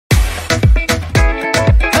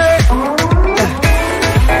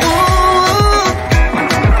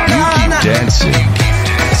dancing.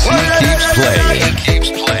 He keeps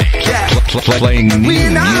playing. Playing new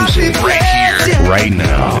music right here, right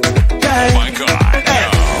now. Oh my God.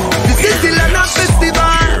 This is the Lana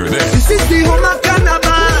Festival. This is the Homa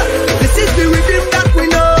Carnival. This is the rhythm that we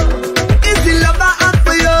know. It's the love I have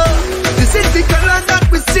for you. This is the color that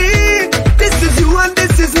we see. This is you and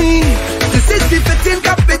this is me. This is the fitting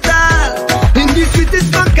capital. In the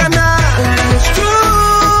sweetest bacchanal. It's true,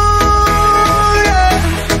 yeah.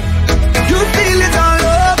 You feel it all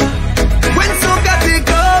over. When soca take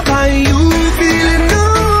over, you feel it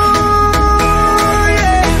new,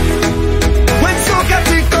 yeah. When soca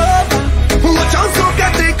take over, watch out soca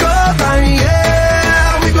take over,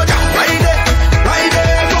 yeah. We go down right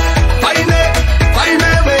there, go, find it,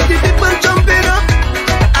 where the people jumping up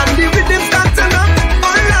and the rhythm starting up.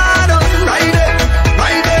 Oh Lord, oh, right there,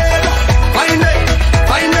 go, find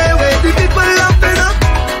it, where the people laughing up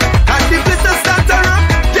and the place is starting up.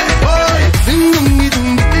 Yes, boy. Ding dong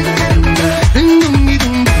ding ding ding dong ding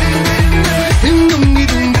dong ding dong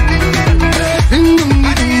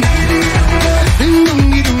ding dong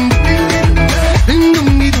ding dong ding dong.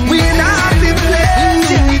 We not the place.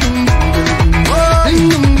 Oh,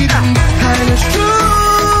 and it's true,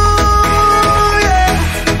 yeah.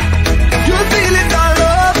 You feel it all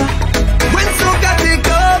over. When soca take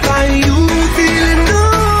over, you feel it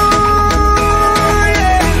new,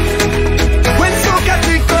 yeah. When soca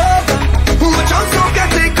take over, watch out soca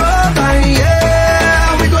take over,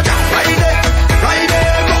 yeah. We go down right there,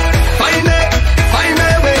 go, find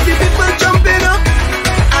it, where the people jumping up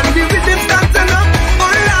and the rhythm starting up.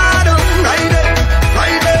 Oh Lord, oh, right there,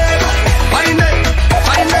 go, find it,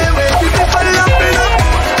 where the people laughing up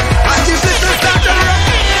and the place is starting up.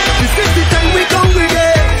 This is the time we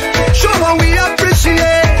congregate, show how we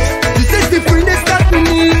appreciate. This is the freeness that we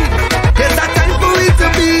need. There's a time for it to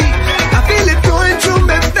be. I feel it flowing through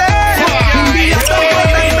my veins. In the heart of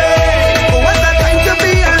what I say. Oh, what a time to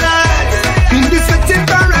be alive in this sweating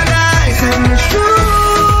paradise. And it's true,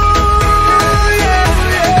 yeah.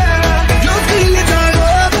 You feel it all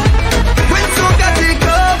over. When soca take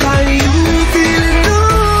over, you feel it new,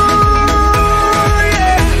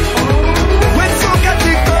 yeah. When soca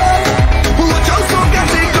take over, watch out soca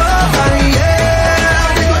take over,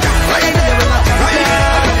 yeah. We go down right there,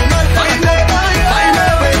 find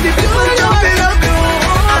it, where the people jumping up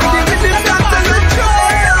and the rhythm starting to joy.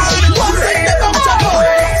 One thing they don't talk about,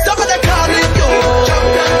 somebody call it yo.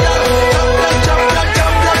 Champion, girl.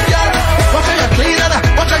 Watch how you clean it up,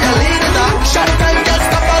 watch how you lean it up. Shot time, girl,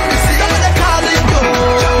 stop on the scene. Somebody call it yo.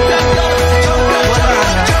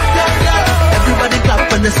 Champion, girl. Everybody clap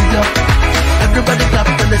when they see you. Everybody clap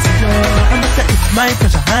when they see you. I'ma say it's my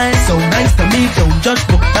pleasure, hi. So nice to meet, don't judge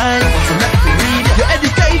book time. So let me read you. You're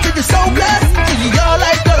educated, you're so blessed. You're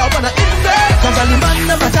like girl, I wanna invest. Cause all the man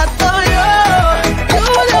never chat for you. You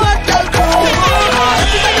only want girl cool.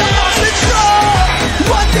 Everybody pass it through.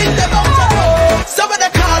 One thing they don't know, somebody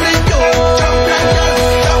call it yo. Champion,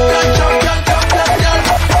 girl.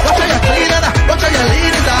 Watch how you clean it up, watch how you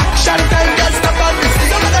lean it up. Shot time, girl, stop on the scene.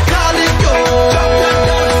 Somebody call it yo.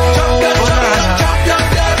 Champion,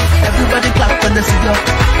 girl. Everybody clap when they see you.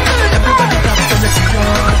 Everybody clap when they see you.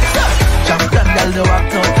 Champion, girl, don't have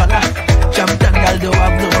no color. Champion, girl, don't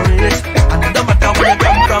have no race. And it don't matter where you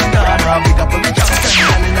come from, nah, nah. Big up on the champion,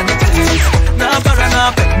 girl, in the place. Nah,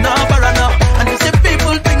 para, nah. And you see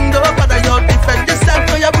people think no bother you. Defend yourself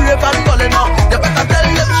for your brave and bold enough. You better tell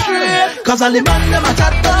them straight. Cause all the man, them a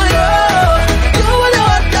chat for you. You and your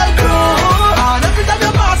hot girl crew. And every time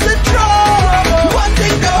you pass it through, one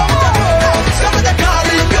thing they won't know, somebody call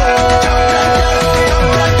it yo.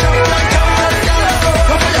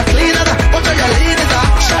 Watch how you clean it up, watch how you lean it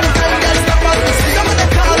up. Shot time, girl, stop on the scene. Somebody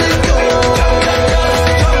call it yo.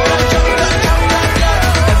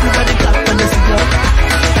 Everybody clap when they see you.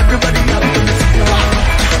 Everybody clap when they see you.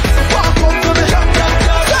 Walk up to me,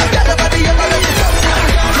 everybody ever let me talk.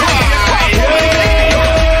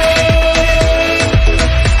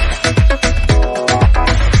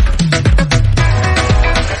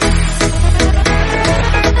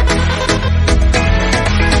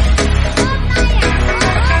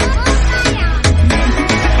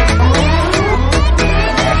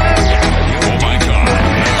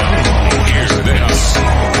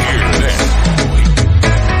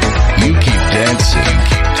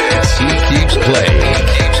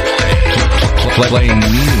 Playing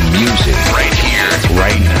new music right here,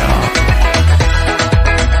 right now.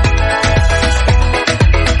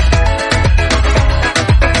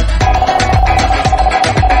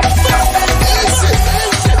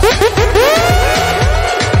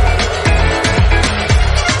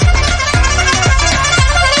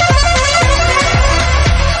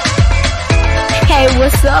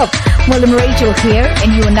 William Rachel here,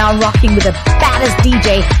 and you are now rocking with the baddest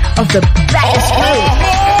DJ of the baddest crew.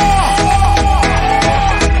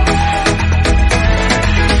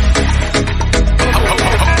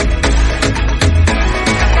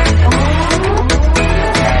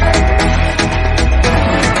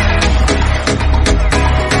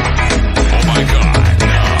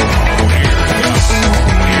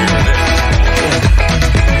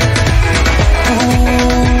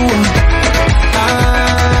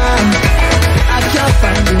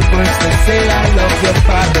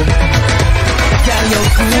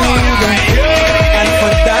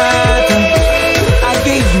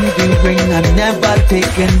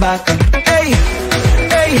 Taken back. Hey,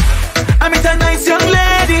 hey, I met a nice young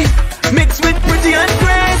lady, mixed with pretty and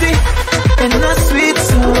crazy, and a sweet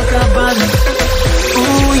soca band.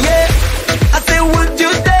 Ooh yeah, I say, would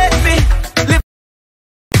you date me?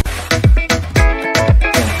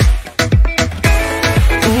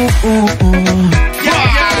 Ooh, ooh, ooh.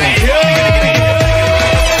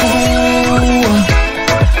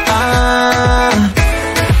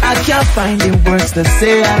 I can't find the words to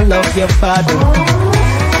say I love your body.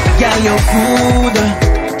 Girl, you're good,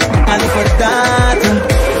 and for that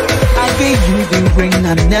I gave you the ring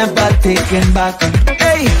I'm never taken back.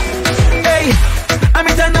 Hey, hey, I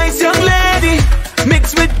met a nice young lady,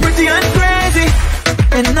 mixed with pretty and crazy,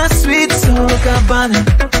 and a sweet soca band.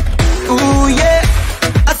 Ooh yeah,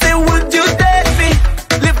 I say, would you date me?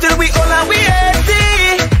 Live till we all are we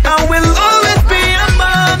 80, and we'll always be a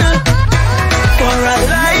man for a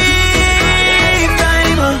lifetime.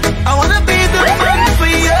 I wanna be the man for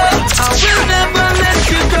you. I will never let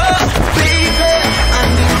you go, baby.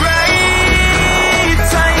 And the right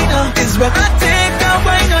time is when I take a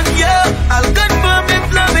wine on you. I'll confirm if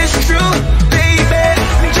love is true, baby.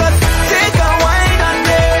 Just take a wine on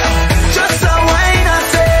me, just a wine and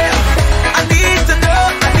say, I need to know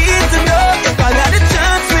if I got a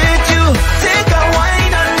chance with you. Take a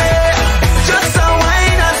wine on me, just a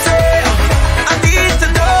wine and say, I need to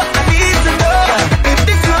know if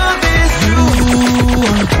this love is you.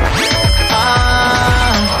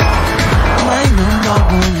 My number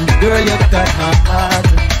one girl, you got my heart,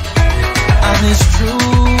 and it's true.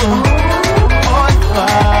 All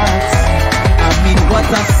parts, I mean what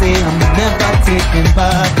I say, I'm never taking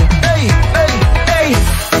back. Hey, hey, hey,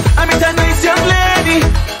 I met a nice young lady,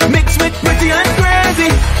 mixed with pretty and crazy,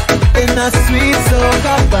 in a sweet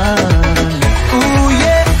soca band. Ooh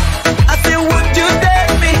yeah, I say, would you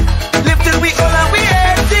date me? Live till we all are we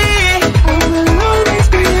 80. We'll always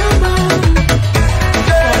be a man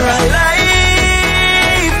for a lifetime.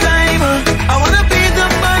 I wanna be the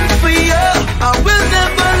man for you. I will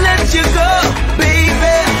never let you go,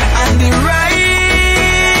 baby. And the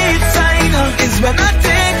right sign is when I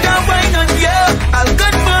take a wine on you. I'll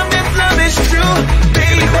confirm if love is true,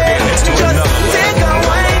 baby. Just take a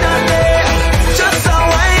wine on me, just a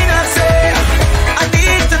wine and say, I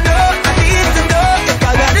need to know if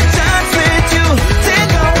I got a chance with you.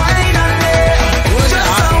 Take a wine on me,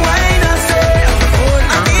 just a wine and say,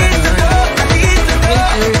 I need to know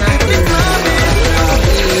if this love is true.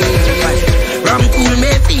 Rum cool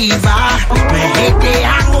me fever, my head they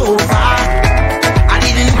hang over. I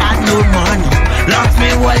didn't have no money, lost me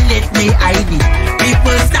wallet, me ID.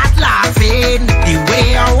 People start laughing, the way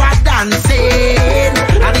I was dancing.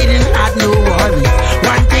 I didn't have no worries,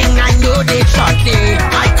 one thing I know they shot me.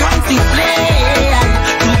 I come to play,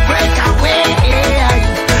 to break away.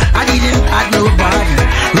 I didn't have nobody,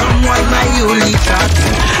 rum was my only shot.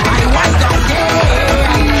 I was down there,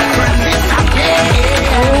 from this up there.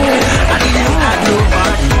 I didn't have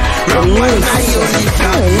nobody, rum was my only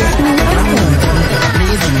shot.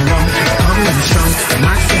 Blazing rum, coming strong,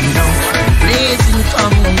 max them down. Blazing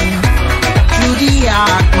coming through the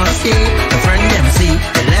atmosphere. The friend them see,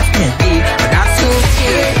 they left me be, but that's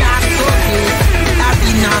okay,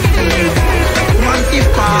 happy nothing. Want the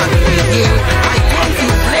party, yeah. I come to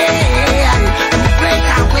play, to break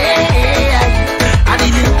away. I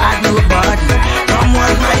didn't have nobody, rum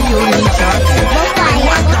was my only shot. I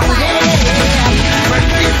was down there, from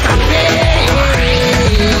this up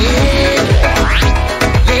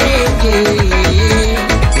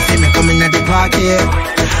You see me coming at the party,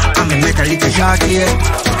 I'm a metal little shark here.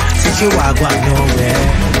 Since you are going nowhere,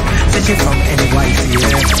 since you from NYC, you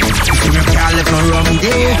see me can't live no wrong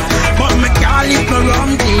day, but me